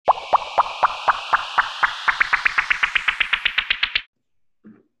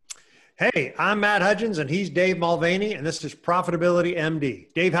Hey, I'm Matt Hudgens, and he's Dave Mulvaney, and this is Profitability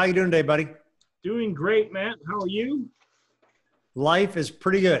MD. Dave, how you doing today, buddy? Doing great, Matt. How are you? Life is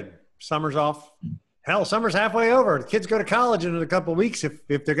pretty good. Summer's off. Hell, summer's halfway over. The kids go to college in a couple of weeks if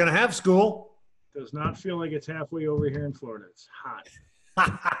they're going to have school. Does not feel like it's halfway over here in Florida. It's hot.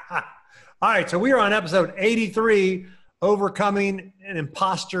 All right, so we are on episode 83, Overcoming an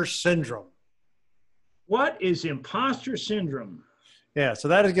Imposter Syndrome. What is imposter syndrome? Yeah, so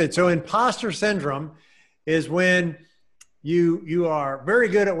that is good. So imposter syndrome is when you are very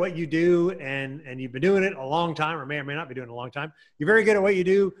good at what you do and you've been doing it a long time, or may or may not be doing it a long time. You're very good at what you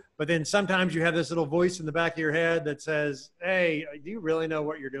do, but then sometimes you have this little voice in the back of your head that says, hey, do you really know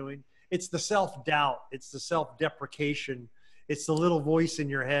what you're doing? It's the self-doubt. It's the self-deprecation. It's the little voice in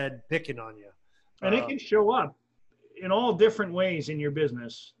your head picking on you. And it can show up in all different ways in your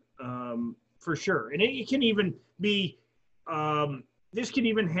business, for sure. And it can even be, this can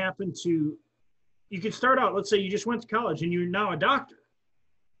even happen to, you can start out, let's say you just went to college and you're now a doctor.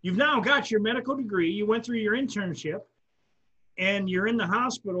 You've now got your medical degree, you went through your internship, and you're in the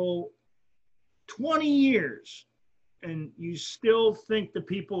hospital 20 years, and you still think the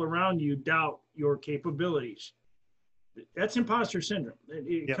people around you doubt your capabilities. That's imposter syndrome.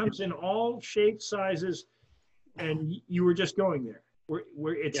 It comes in all shapes, sizes, and you were just going there,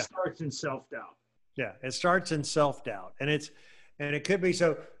 where it starts in self-doubt. Yeah, it starts in self-doubt. And it could be,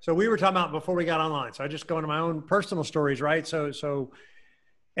 so we were talking about before we got online. So I just go into my own personal stories, right? It's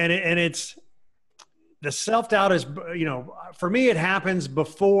the self-doubt is, for me, it happens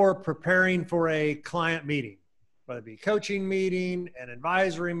before preparing for a client meeting, whether it be a coaching meeting, an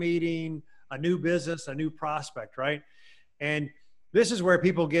advisory meeting, a new business, a new prospect, right? And this is where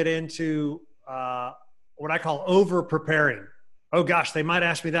people get into what I call over-preparing. Oh gosh, they might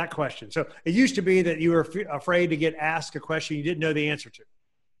ask me that question. So it used to be that you were afraid to get asked a question you didn't know the answer to,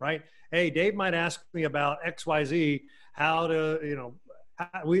 right? Hey, Dave might ask me about XYZ,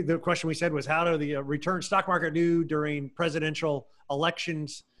 the question we said was, how do the return stock market do during presidential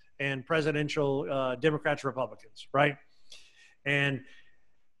elections and presidential Democrats, Republicans, right? And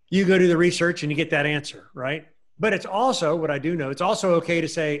you go do the research and you get that answer, right? But it's also, what I do know, it's also okay to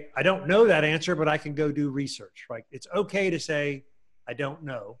say, I don't know that answer, but I can go do research, right? It's okay to say, I don't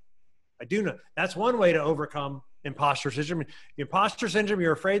know. I do know. That's one way to overcome imposter syndrome. Imposter syndrome,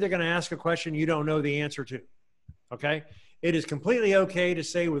 you're afraid they're going to ask a question you don't know the answer to, okay? It is completely okay to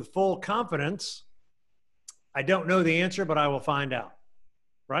say with full confidence, I don't know the answer, but I will find out,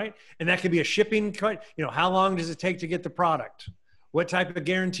 right? And that could be a shipping, how long does it take to get the product? What type of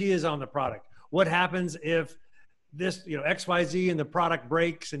guarantee is on the product? What happens if this, XYZ and the product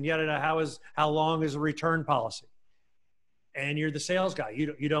breaks and how long is the return policy? And you're the sales guy.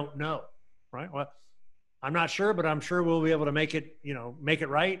 You don't know, right? Well, I'm not sure, but I'm sure we'll be able to make it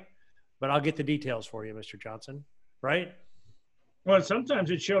right. But I'll get the details for you, Mr. Johnson, right? Well, sometimes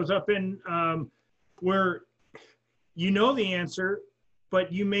it shows up in where you know the answer,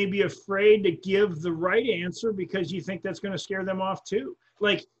 but you may be afraid to give the right answer because you think that's going to scare them off too.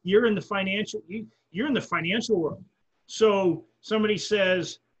 Like you're in the financial world. So somebody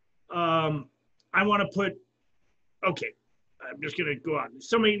says, I want to put, okay, I'm just going to go on.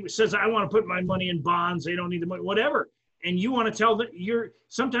 Somebody says, I want to put my money in bonds. They don't need the money, whatever. And you want to tell them,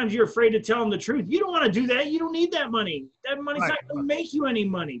 sometimes you're afraid to tell them the truth. You don't want to do that. You don't need that money. That money's not going to make you any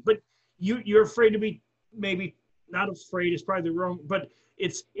money, but you're afraid to be, maybe not afraid is probably the wrong, but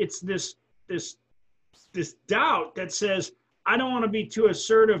it's this doubt that says, I don't want to be too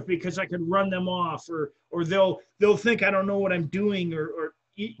assertive because I could run them off, or they'll think I don't know what I'm doing, or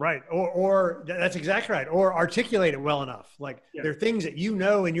right, or that's exactly right, or articulate it well enough. Like there are things that you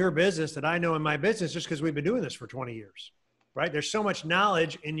know in your business that I know in my business just because we've been doing this for 20 years, right? There's so much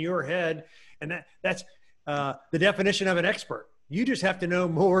knowledge in your head, and that's the definition of an expert. You just have to know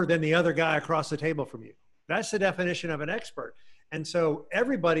more than the other guy across the table from you. That's the definition of an expert. And so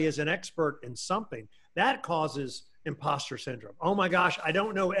everybody is an expert in something. That causes imposter syndrome. Oh my gosh, I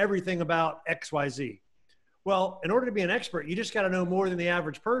don't know everything about XYZ. Well, in order to be an expert, you just got to know more than the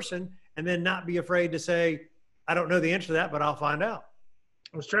average person, and then not be afraid to say, I don't know the answer to that, but I'll find out.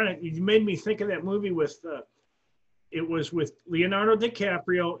 You made me think of that movie it was with Leonardo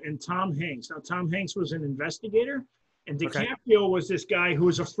DiCaprio and Tom Hanks. Now, Tom Hanks was an investigator, and DiCaprio was this guy who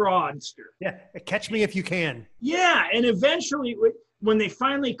was a fraudster. Yeah, catch me if you can. Yeah, and eventually, when they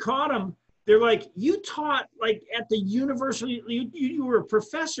finally caught him, they're like, you taught like at the university, you were a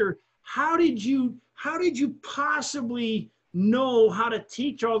professor. How did you possibly know how to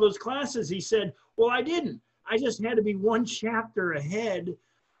teach all those classes? He said, well, I didn't. I just had to be one chapter ahead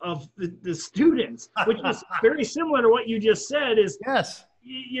of the students, which is very similar to what you just said. Is yes.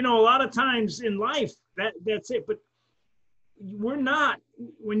 you know, a lot of times in life that's it. But we're not.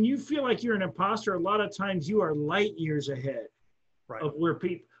 When you feel like you're an imposter, a lot of times you are light years ahead of where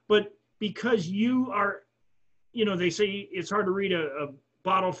people. But because you are, you know, they say it's hard to read a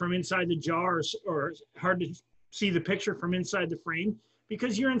bottle from inside the jar, or hard to see the picture from inside the frame.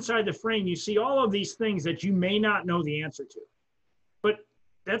 Because you're inside the frame, you see all of these things that you may not know the answer to. But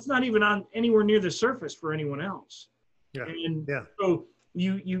that's not even on anywhere near the surface for anyone else. Yeah. And so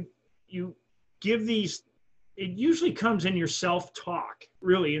you give these, it usually comes in your self-talk,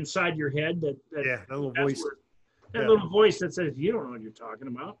 really inside your head, that that little voice. That little voice that says, you don't know what you're talking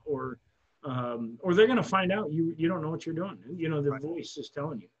about, or they're going to find out you don't know what you're doing. You know, the voice is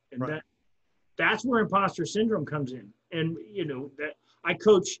telling you. And that's where imposter syndrome comes in. And, you know, that I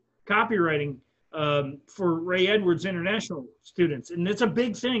coach copywriting for Ray Edwards International students. And it's a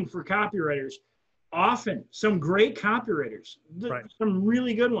big thing for copywriters. Often, some great copywriters, some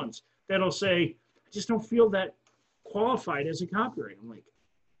really good ones, that'll say, I just don't feel that qualified as a copywriter. I'm like,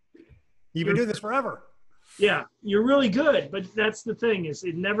 you've been doing this forever. Yeah, you're really good. But that's the thing, is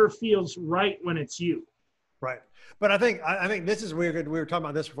it never feels right when it's you. Right. But I think this is weird. We were talking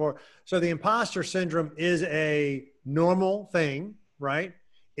about this before. So the imposter syndrome is a normal thing, right?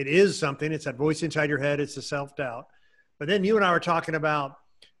 It is something. It's that voice inside your head. It's the self-doubt. But then you and I were talking about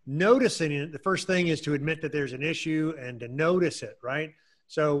noticing it. The first thing is to admit that there's an issue and to notice it, right?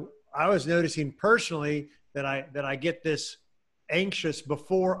 So I was noticing personally that I get this anxious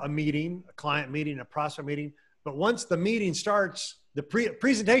before a meeting, a client meeting, a prospect meeting. But once the meeting starts, the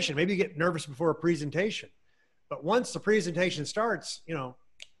presentation, maybe you get nervous before a presentation. But once the presentation starts, you know,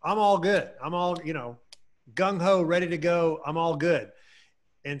 I'm all good. I'm all, you know, gung-ho, ready to go. I'm all good.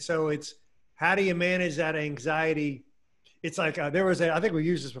 And so it's, how do you manage that anxiety? It's like I think we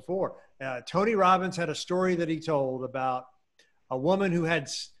used this before. Tony Robbins had a story that he told about a woman who had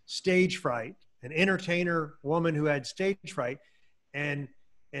stage fright, an entertainer woman who had stage fright, and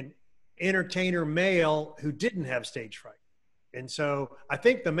an entertainer male who didn't have stage fright. And so I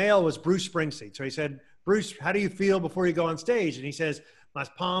think the male was Bruce Springsteen. So he said, Bruce, how do you feel before you go on stage? And he says, my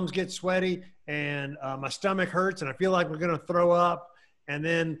palms get sweaty and my stomach hurts and I feel like we're going to throw up. And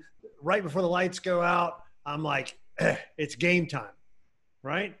then right before the lights go out, I'm like, it's game time,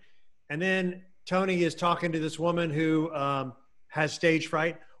 right? And then Tony is talking to this woman who has stage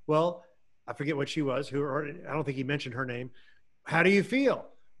fright. Well, I forget what she was. I don't think he mentioned her name. How do you feel?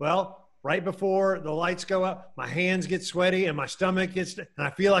 Well, right before the lights go up, my hands get sweaty and my stomach gets, and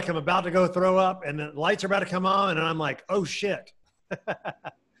I feel like I'm about to go throw up and the lights are about to come on. And I'm like, oh shit,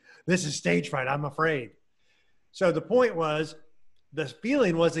 this is stage fright. I'm afraid. So the point was, the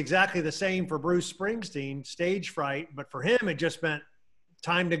feeling was exactly the same for Bruce Springsteen, stage fright, but for him, it just meant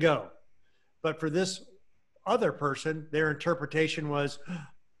time to go. But for this other person, their interpretation was,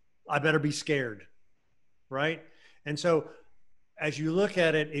 I better be scared, right? And so as you look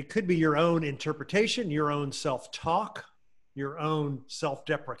at it, it could be your own interpretation, your own self-talk, your own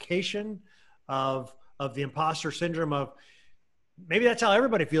self-deprecation of the imposter syndrome of, maybe that's how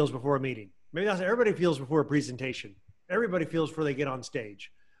everybody feels before a meeting. Maybe that's how everybody feels before a presentation. Everybody feels before they get on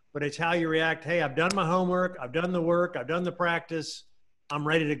stage, but it's how you react. Hey, I've done my homework. I've done the work. I've done the practice. I'm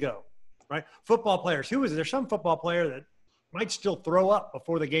ready to go, right? Football players, there's some football player that might still throw up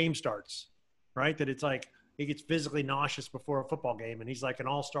before the game starts, right? That it's like, he gets physically nauseous before a football game and he's like an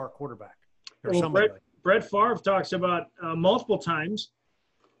all-star quarterback or somebody. Brett Favre talks about multiple times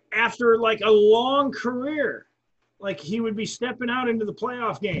after like a long career, like he would be stepping out into the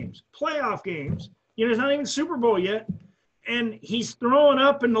playoff games, you know, it's not even Super Bowl yet. And he's throwing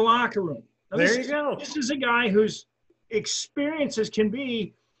up in the locker room. Now, there you go. This is a guy whose experiences can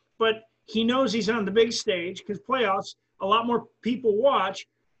be, but he knows he's on the big stage because playoffs, a lot more people watch.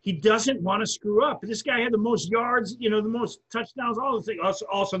 He doesn't want to screw up. This guy had the most yards, you know, the most touchdowns, all the things,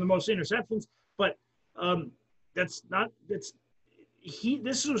 also the most interceptions. But this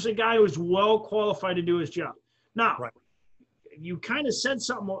was a guy who was well qualified to do his job. Now, you kind of said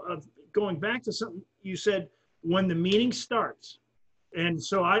something of going back to something you said when the meeting starts. And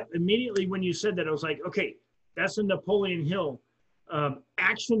so I immediately, when you said that, I was like, okay, that's a Napoleon Hill.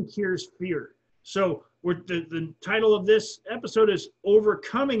 Action cures fear. So the title of this episode is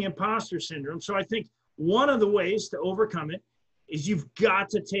Overcoming Imposter Syndrome. So I think one of the ways to overcome it is you've got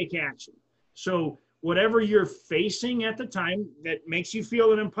to take action. So whatever you're facing at the time that makes you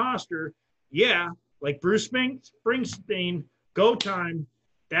feel an imposter, like Bruce Springsteen, go time.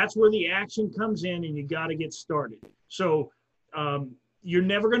 That's where the action comes in and you got to get started. So you're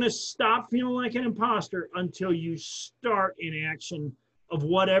never going to stop feeling like an imposter until you start in action of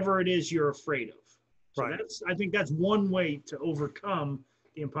whatever it is you're afraid of. So I think that's one way to overcome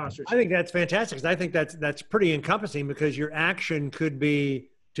the imposter I think that's fantastic. 'Cause I think that's pretty encompassing, because your action could be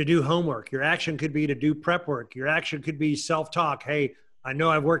to do homework. Your action could be to do prep work. Your action could be self-talk. Hey, I know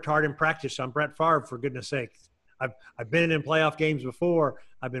I've worked hard in practice. I'm Brett Favre, for goodness sake. I've been in playoff games before.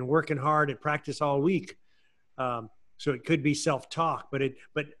 I've been working hard at practice all week. So it could be self-talk, but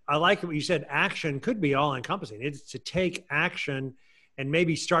I like what you said. Action could be all encompassing. It's to take action and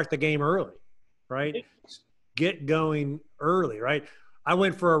maybe start the game early, right? Get going early, right? I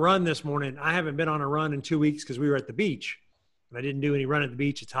went for a run this morning. I haven't been on a run in 2 weeks because we were at the beach, and I didn't do any run at the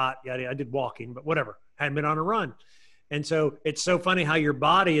beach. It's hot. Yeah, I did walking, but whatever. Hadn't been on a run. And so it's so funny how your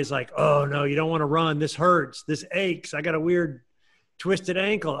body is like, oh no, you don't want to run. This hurts. This aches. I got a weird twisted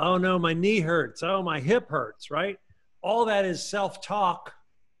ankle. Oh no, my knee hurts. Oh, my hip hurts, right? All that is self-talk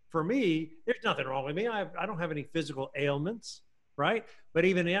for me. There's nothing wrong with me. I don't have any physical ailments, right? But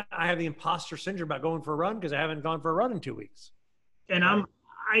even I have the imposter syndrome about going for a run because I haven't gone for a run in 2 weeks. And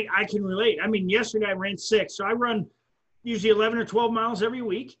I can relate. I mean, yesterday I ran 6. So I run usually 11 or 12 miles every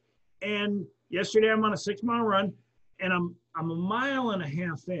week. And yesterday I'm on a 6-mile run, and I'm a mile and a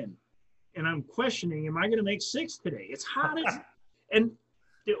half in, and I'm questioning, am I going to make 6 today? It's hot as, and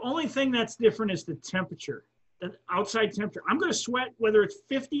the only thing that's different is the temperature, the outside temperature. I'm going to sweat whether it's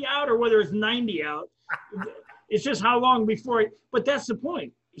 50 out or whether it's 90 out. It's just how long before it, but that's the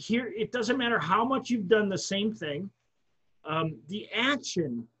point. Here, it doesn't matter how much you've done the same thing. The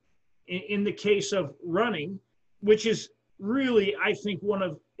action in the case of running, which is really, I think,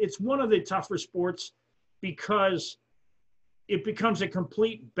 it's one of the tougher sports, because it becomes a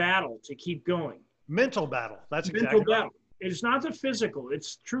complete battle to keep going. Mental battle. That's exactly mental battle. Right. It's not the physical.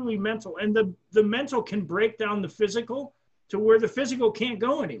 It's truly mental. And the mental can break down the physical to where the physical can't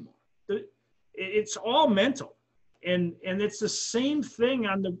go anymore. It's all mental. And it's the same thing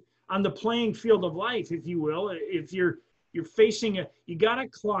on the playing field of life, if you will. If you're facing you got a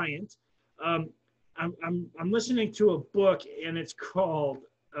client. I'm listening to a book, and it's called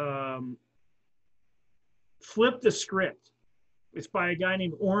Flip the Script. It's by a guy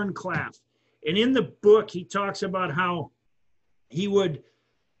named Oren Klaff. And in the book, he talks about how he would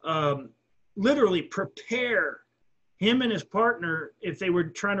literally prepare him and his partner, if they were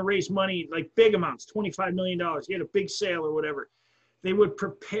trying to raise money, like big amounts, $25 million, he had a big sale or whatever. They would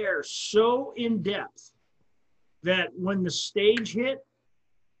prepare so in depth that when the stage hit,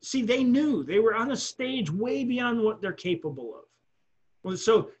 see, they knew they were on a stage way beyond what they're capable of. Well,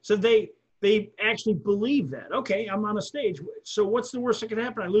 so they actually believe that. Okay, I'm on a stage. So what's the worst that could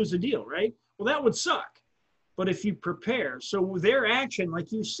happen? I lose the deal, right? Well, that would suck. But if you prepare, so their action,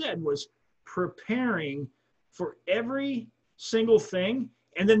 like you said, was preparing for every single thing.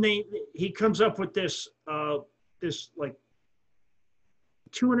 And then he comes up with this like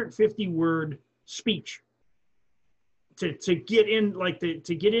 250-word speech to get in, like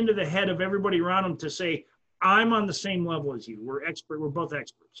to get into the head of everybody around him, to say, I'm on the same level as you. We're both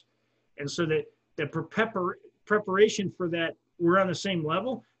experts. And so that the preparation for that, we're on the same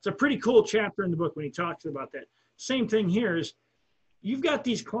level. It's a pretty cool chapter in the book when he talks about that. Same thing here is, you've got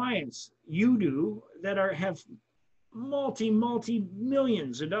these clients, you do, that have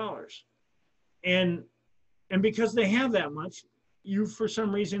multi-millions of dollars. And because they have that much, you, for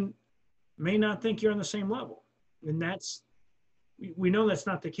some reason, may not think you're on the same level. And we know that's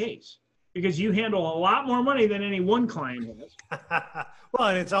not the case, because you handle a lot more money than any one client has. Well,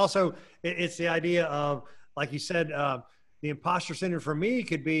 and it's the idea of, like you said, the imposter syndrome for me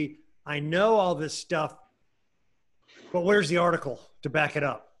could be, I know all this stuff, but where's the article to back it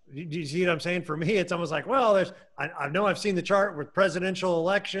up? Do you see what I'm saying? For me, it's almost like, well, I know I've seen the chart with presidential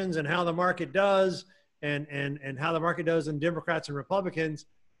elections and how the market does, and how the market does in Democrats and Republicans.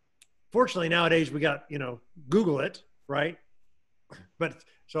 Fortunately, nowadays we got, Google it, right? But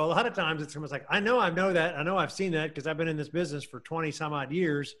so a lot of times it's almost like, I know that. I know I've seen that because I've been in this business for 20 some odd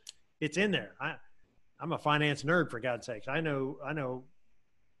years. It's in there. I'm a finance nerd, for God's sakes. I know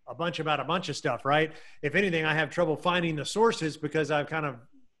a bunch about a bunch of stuff, right? If anything, I have trouble finding the sources because I've kind of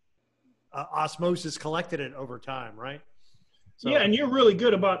osmosis collected it over time, right? So, yeah, and you're really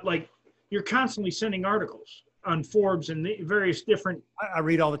good about, like, you're constantly sending articles on Forbes and the various different. I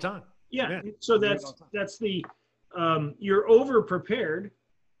read all the time. Yeah, so that's the you're over prepared,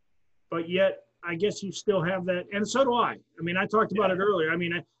 but yet I guess you still have that, and so do I. I mean, I talked about it earlier. I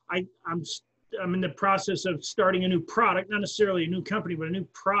mean, I'm in the process of starting a new product, not necessarily a new company, but a new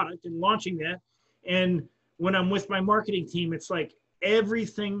product, and launching that. And when I'm with my marketing team, it's like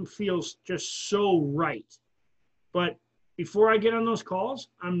everything feels just so right. But before I get on those calls,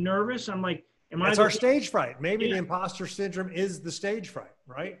 I'm nervous. I'm like, that's our stage fright. Maybe the imposter syndrome is the stage fright,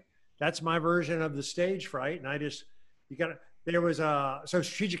 right? That's my version of the stage fright. And there was so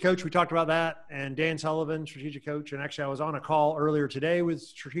strategic coach, we talked about that, and Dan Sullivan, strategic coach. And actually I was on a call earlier today with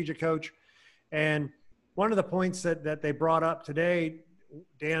strategic coach. And one of the points that they brought up today,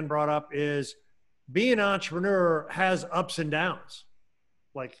 Dan brought up, is being an entrepreneur has ups and downs.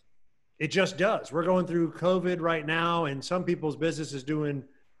 Like, it just does. We're going through COVID right now, and some people's business is doing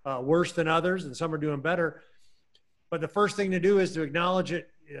worse than others, and some are doing better. But the first thing to do is to acknowledge it.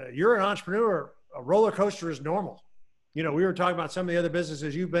 You're an entrepreneur. A roller coaster is normal. We were talking about some of the other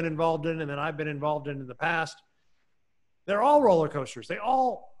businesses you've been involved in and that I've been involved in the past. They're all roller coasters. They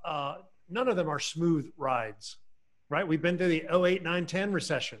all, none of them are smooth rides, right? We've been through the 08, 9, 10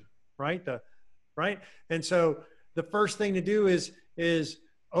 recession, right? Right. And so the first thing to do is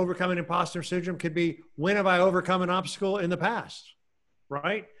overcoming imposter syndrome could be, when have I overcome an obstacle in the past?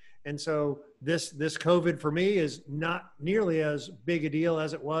 Right. And so this COVID for me is not nearly as big a deal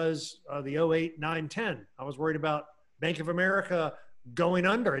as it was the 08, 9, 10. I was worried about Bank of America going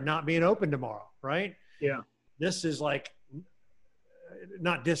under and not being open tomorrow. Right. Yeah. This is like,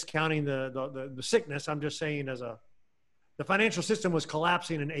 not discounting the sickness. I'm just saying the financial system was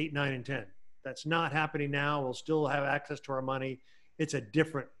collapsing in 8, 9, and 10. That's not happening now. We'll still have access to our money. It's a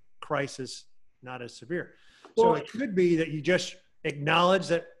different crisis, not as severe. So it could be that you just acknowledge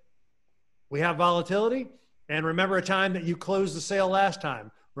that we have volatility, and remember a time that you closed the sale last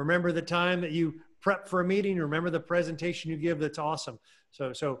time. Remember the time that you prep for a meeting. Remember the presentation you give that's awesome.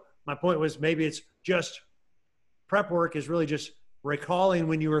 So my point was, maybe it's just prep work is really just recalling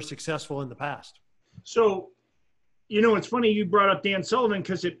when you were successful in the past. So, it's funny you brought up Dan Sullivan,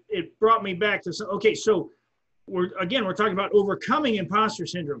 because it brought me back to, okay, so we're talking about overcoming imposter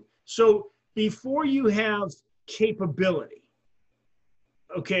syndrome. So before you have capability,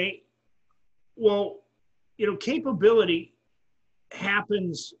 okay, well, capability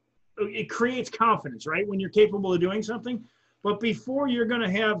happens, it creates confidence, right? When you're capable of doing something. But before you're going to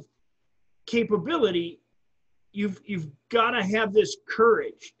have capability, you've got to have this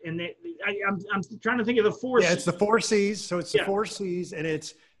courage. And I'm trying to think of the four. Yeah, it's the 4 C's. So it's the 4 C's, and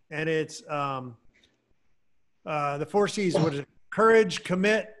it's the 4 C's. What is it? Courage,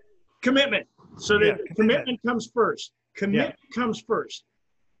 commitment. So commitment comes first. Commitment comes first.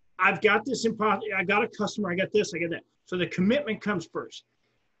 I've got this I got a customer. I got this. I got that. So the commitment comes first.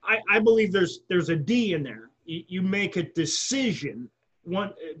 I believe there's a D in there. You make a decision.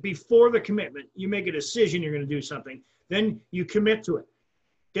 Before the commitment, you make a decision you're going to do something. Then you commit to it.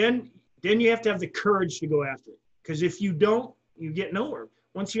 Then you have to have the courage to go after it. Because if you don't, you get nowhere.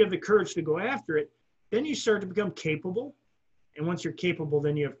 Once you have the courage to go after it, then you start to become capable. And once you're capable,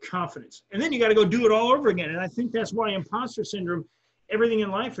 then you have confidence. And then you got to go do it all over again. And I think that's why imposter syndrome, everything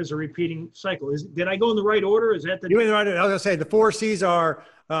in life is a repeating cycle. Did I go in the right order? Is that You're in the right order. I was going to say the 4 C's are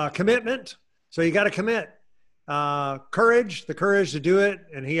commitment. So you got to commit. Courage, the courage to do it.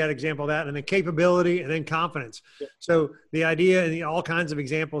 And he had an example of that. And then capability, and then confidence. Yeah. So the idea, and all kinds of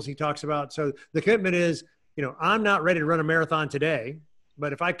examples he talks about. So the commitment is, I'm not ready to run a marathon today,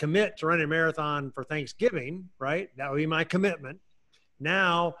 but if I commit to running a marathon for Thanksgiving, right, that would be my commitment.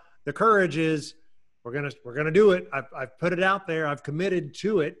 Now the courage is, we're going to do it. I've put it out there. I've committed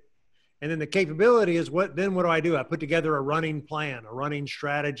to it. And then the capability is what do I do? I put together a running plan, a running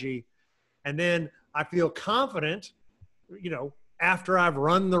strategy. And then I feel confident, after I've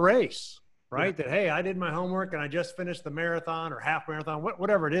run the race, right? Yeah. That, hey, I did my homework and I just finished the marathon or half marathon,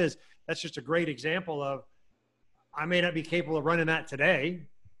 whatever it is. That's just a great example of, I may not be capable of running that today,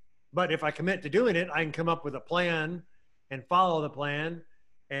 but if I commit to doing it, I can come up with a plan and follow the plan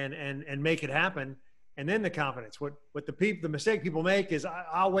and make it happen. And then the confidence, what the mistake people make is,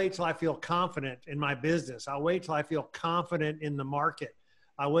 I'll wait till I feel confident in my business. I'll wait till I feel confident in the market.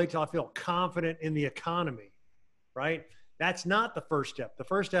 I'll wait till I feel confident in the economy, right? That's not the first step. The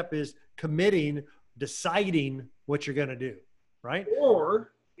first step is committing, deciding what you're going to do, right?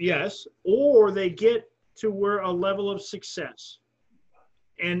 Or they get to where a level of success.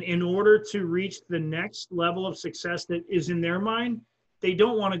 And in order to reach the next level of success that is in their mind, they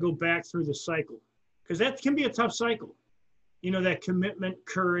don't want to go back through the cycle, because that can be a tough cycle. That commitment,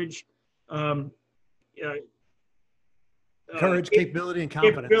 courage, courage, capability, and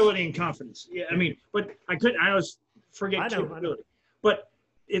confidence. Capability and confidence. Yeah, I mean, but I always forget capability. But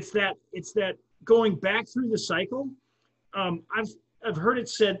it's that going back through the cycle. I've heard it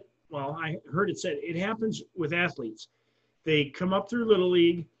said. Well, I heard it said it happens with athletes. They come up through Little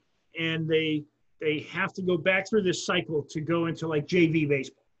League, and they have to go back through this cycle to go into like JV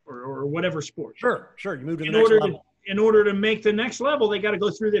baseball or whatever sport. Sure. You move to the next level. In order to make the next level, they got to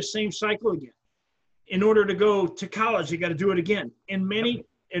go through this same cycle again. In order to go to college, they got to do it again. And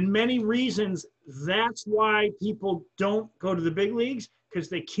in many reasons, that's why people don't go to the big leagues, because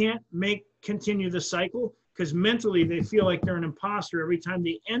they can't continue the cycle, because mentally they feel like they're an imposter every time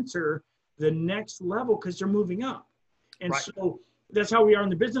they enter the next level because they're moving up. And Right. so that's how we are in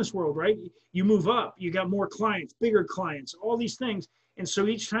the business world, right? You move up, you got more clients, bigger clients, all these things. And so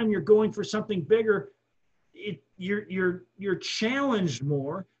each time you're going for something bigger, you're challenged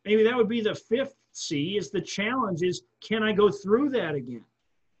more. Maybe that would be the fifth C, is the challenge is, can I go through that again?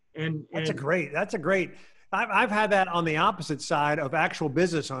 And that's a great, I've had that on the opposite side of actual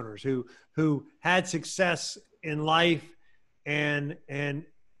business owners who had success in life and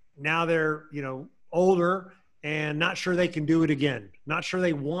now they're, older and not sure they can do it again. Not sure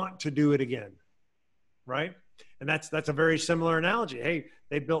they want to do it again. Right. And that's a very similar analogy. Hey,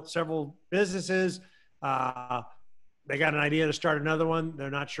 they built several businesses. They got an idea to start another one.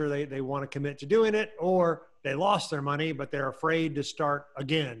 They're not sure they want to commit to doing it, or they lost their money, but they're afraid to start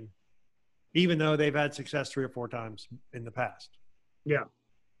again, even though they've had success 3 or 4 times in the past. Yeah.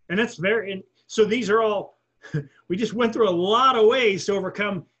 And that's so these are all, we just went through a lot of ways to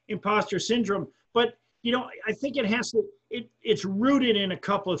overcome imposter syndrome, but I think it's rooted in a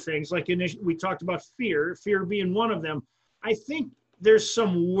couple of things. Like we talked about fear being one of them. I think there's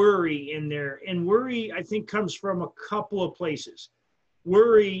some worry in there, and worry, I think, comes from a couple of places.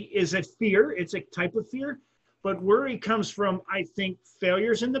 Worry is a fear. It's a type of fear, but worry comes from, I think,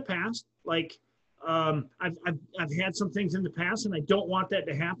 failures in the past. Like I've had some things in the past and I don't want that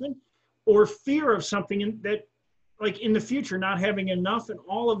to happen, or fear of something that, like in the future, not having enough, and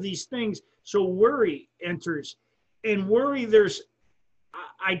all of these things. So worry enters, and worry,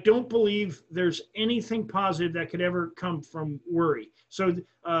 I don't believe there's anything positive that could ever come from worry. So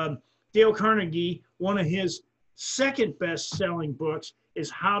Dale Carnegie, one of his second best-selling books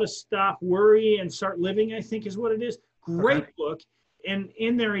is How to Stop Worry and Start Living, I think is what it is. Great book. And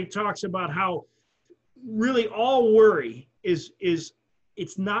in there he talks about how really all worry is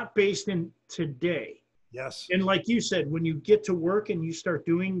it's not based in today. Yes. And like you said, when you get to work and you start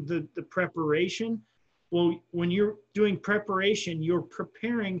doing the preparation, well, when you're doing preparation, you're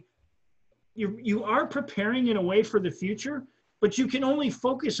preparing, you are preparing in a way for the future, but you can only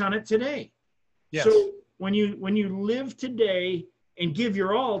focus on it today. Yes. So when you live today and give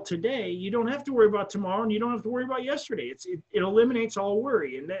your all today, you don't have to worry about tomorrow, and you don't have to worry about yesterday. It eliminates all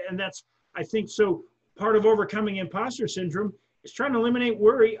worry. And that's, I think, so part of overcoming imposter syndrome is trying to eliminate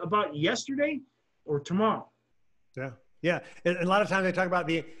worry about yesterday or tomorrow. Yeah. Yeah. And a lot of times they talk about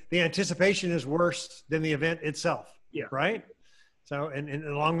the anticipation is worse than the event itself. Yeah. Right. So, and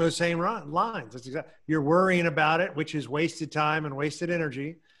along those same lines, that's exactly, you're worrying about it, which is wasted time and wasted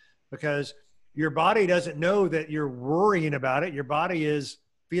energy, because your body doesn't know that you're worrying about it. Your body is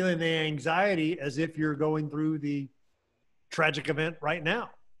feeling the anxiety as if you're going through the tragic event right now.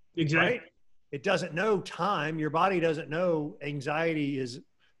 Exactly. Right? It doesn't know time. Your body doesn't know anxiety is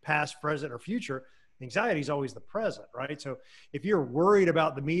past, present, or future. Anxiety is always the present, right? So if you're worried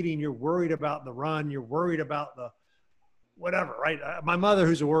about the meeting, you're worried about the run, you're worried about the whatever, right? My mother,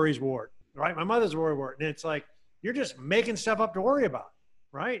 who's a worries ward, right? My mother's a worry ward. And it's like, you're just making stuff up to worry about,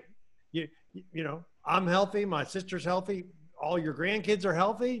 right? You know, I'm healthy. My sister's healthy. All your grandkids are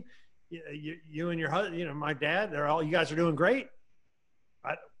healthy. You and your husband, my dad, you guys are doing great.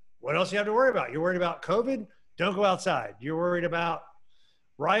 What else do you have to worry about? You're worried about COVID? Don't go outside. You're worried about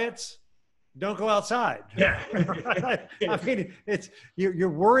riots? Don't go outside. Yeah. I mean, you're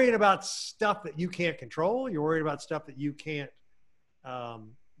worrying about stuff that you can't control. You're worried about stuff that you can't,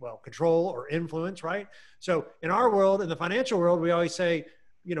 control or influence, right? So in our world, in the financial world, we always say,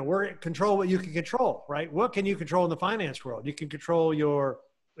 control what you can control, right? What can you control in the finance world? You can control your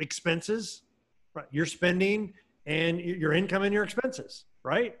expenses, right? Your spending and your income and your expenses,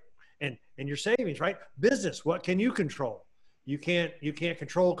 right? And your savings, right? Business, what can you control? You can't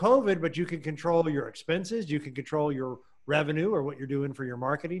control COVID, but you can control your expenses. You can control your revenue or what you're doing for your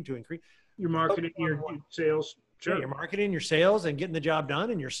marketing to increase your marketing, your sales. Sure. Yeah, your marketing, your sales, and getting the job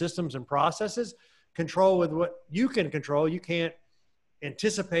done, and your systems and processes. Control with what you can control. You can't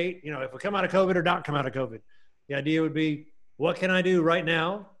anticipate, if we come out of COVID or not come out of COVID. The idea would be, what can I do right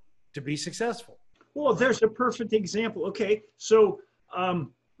now to be successful? Well, there's a perfect example. Okay, so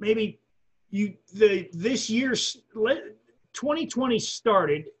maybe this year's 2020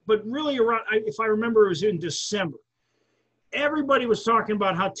 started, but really around, if I remember, it was in December. Everybody was talking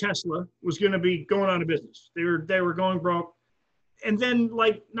about how Tesla was going to be going out of business. They were going broke. And then,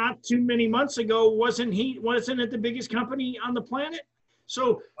 like, not too many months ago, wasn't it the biggest company on the planet?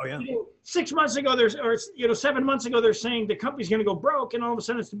 So 6 months ago, 7 months ago, they're saying the company's going to go broke, and all of a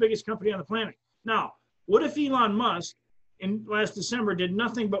sudden it's the biggest company on the planet. Now, what if Elon Musk in last December did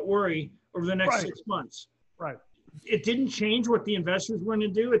nothing but worry over the next Right. 6 months. Right. It didn't change what the investors were going to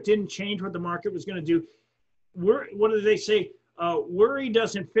do. It didn't change what the market was going to do. What do they say? Worry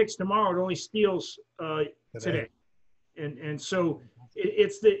doesn't fix tomorrow. It only steals today. And so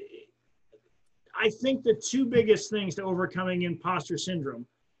I think the two biggest things to overcoming imposter syndrome,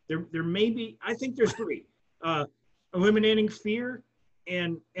 there may be, I think there's three. Eliminating fear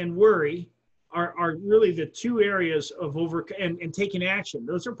and worry are really the two areas of and taking action.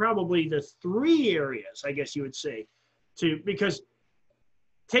 Those are probably the three areas, I guess you would say, because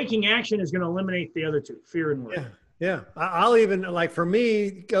taking action is going to eliminate the other two, fear and worry. Yeah. Yeah. I'll even, like, for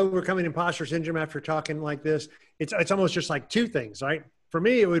me, overcoming imposter syndrome after talking like this, it's almost just like two things, right? For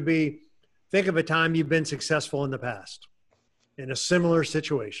me, it would be, think of a time you've been successful in the past in a similar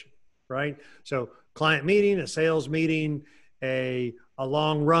situation, right? So client meeting, a sales meeting, a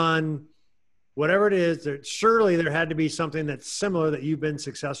long run, whatever it is, surely there had to be something that's similar that you've been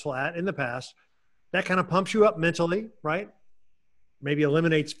successful at in the past. That kind of pumps you up mentally, right? Maybe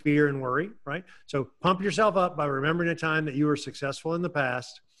eliminates fear and worry, right? So pump yourself up by remembering a time that you were successful in the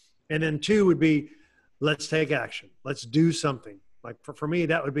past. And then two would be, let's take action. Let's do something. Like for me,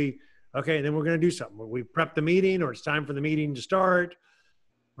 that would be, okay, then we're going to do something. We prep the meeting, or it's time for the meeting to start,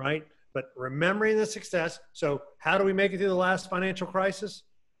 right? But remembering the success. So how do we make it through the last financial crisis?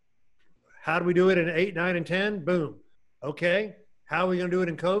 How do we do it in 8, 9, and 10? Boom. Okay. How are we going to do it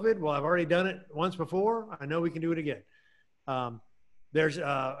in COVID? Well, I've already done it once before. I know we can do it again. There's,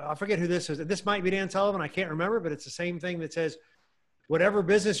 I forget who this is. This might be Dan Sullivan. I can't remember, but it's the same thing that says, whatever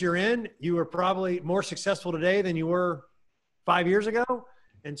business you're in, you are probably more successful today than you were 5 years ago.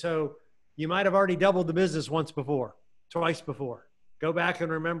 And so you might have already doubled the business once before, twice before. Go back and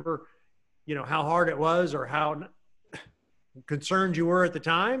remember, how hard it was or how concerned you were at the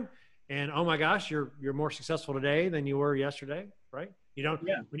time. And, oh my gosh, you're more successful today than you were yesterday, right?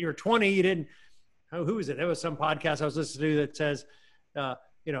 When you were 20, you didn't, who was it? There was some podcast I was listening to that says, when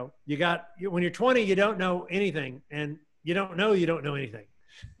you're 20, you don't know anything, and you don't know anything.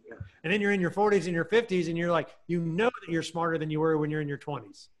 Yeah. And then you're in your 40s and your 50s, and you're like, that you're smarter than you were when you're in your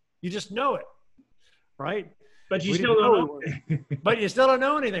 20s. You just know it, right? But you still don't know. But you still don't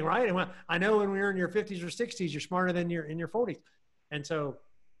know anything, right? And I know when we're in your 50s or 60s, you're smarter than you're in your 40s. And so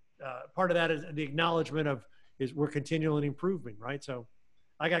part of that is the acknowledgement is we're continually improving, right? So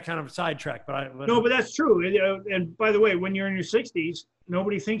I got kind of sidetracked, but that's true. And by the way, when you're in your 60s,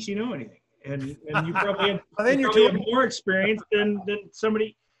 nobody thinks you know anything, and you probably have more experience than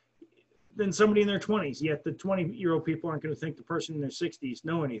somebody in their 20s. Yet the 20-year-old people aren't going to think the person in their 60s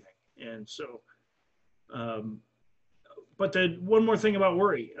know anything. And so, but the one more thing about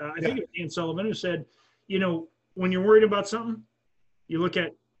worry, I think it was Dan Sullivan who said, when you're worried about something, you look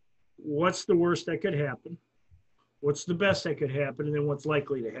at what's the worst that could happen, what's the best that could happen, and then what's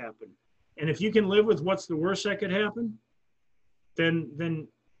likely to happen. And if you can live with what's the worst that could happen, then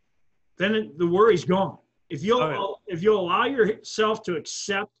the worry's gone. If you'll allow yourself to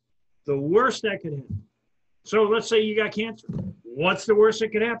accept the worst that could happen. So let's say you got cancer. What's the worst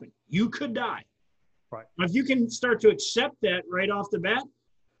that could happen? You could die. Right. But if you can start to accept that right off the bat,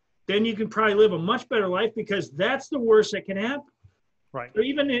 then you can probably live a much better life, because that's the worst that can happen. Right. So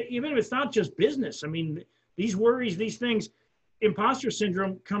even if it's not just business, I mean, these worries, these things, imposter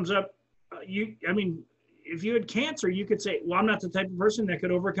syndrome comes up. If you had cancer, you could say, well, I'm not the type of person that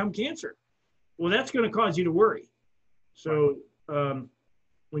could overcome cancer. Well, that's going to cause you to worry. So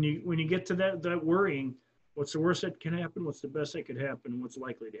when you get to that worrying, what's the worst that can happen? What's the best that could happen? And what's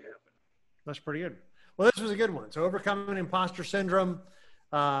likely to happen? That's pretty good. Well, this was a good one. So overcoming imposter syndrome,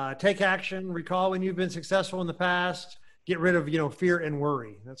 take action, recall when you've been successful in the past, get rid of, fear and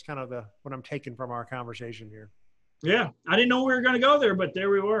worry. That's kind of what I'm taking from our conversation here. Yeah. I didn't know we were going to go there, but there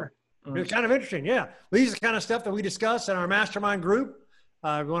we were. It's kind of interesting. Yeah. These are the kind of stuff that we discuss in our mastermind group.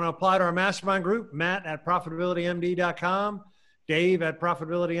 If you want to apply to our mastermind group, Matt at profitabilitymd.com, Dave at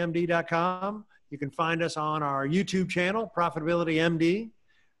profitabilitymd.com. You can find us on our YouTube channel, Profitability MD,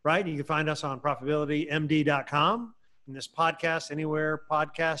 right? You can find us on profitabilitymd.com. And this podcast, anywhere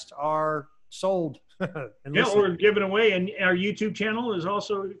podcasts are sold. Or given away. And our YouTube channel is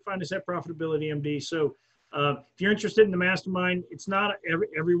also, find us at Profitability MD. So if you're interested in the mastermind, it's not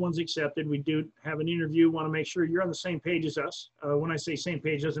everyone's accepted. We do have an interview. Want to make sure you're on the same page as us. When I say same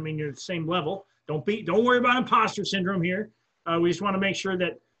page, doesn't mean you're at the same level. Don't worry about imposter syndrome here. We just want to make sure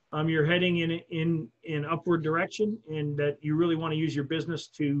that you're heading in upward direction, and that you really want to use your business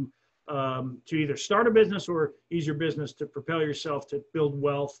to either start a business or use your business to propel yourself to build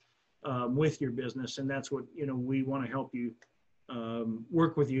wealth with your business. And that's what we want to help you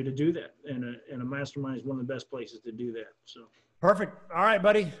work with you to do that. And a mastermind is one of the best places to do that. So Perfect. All right,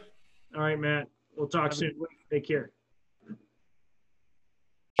 buddy. all right, Matt, we'll talk soon. Take care.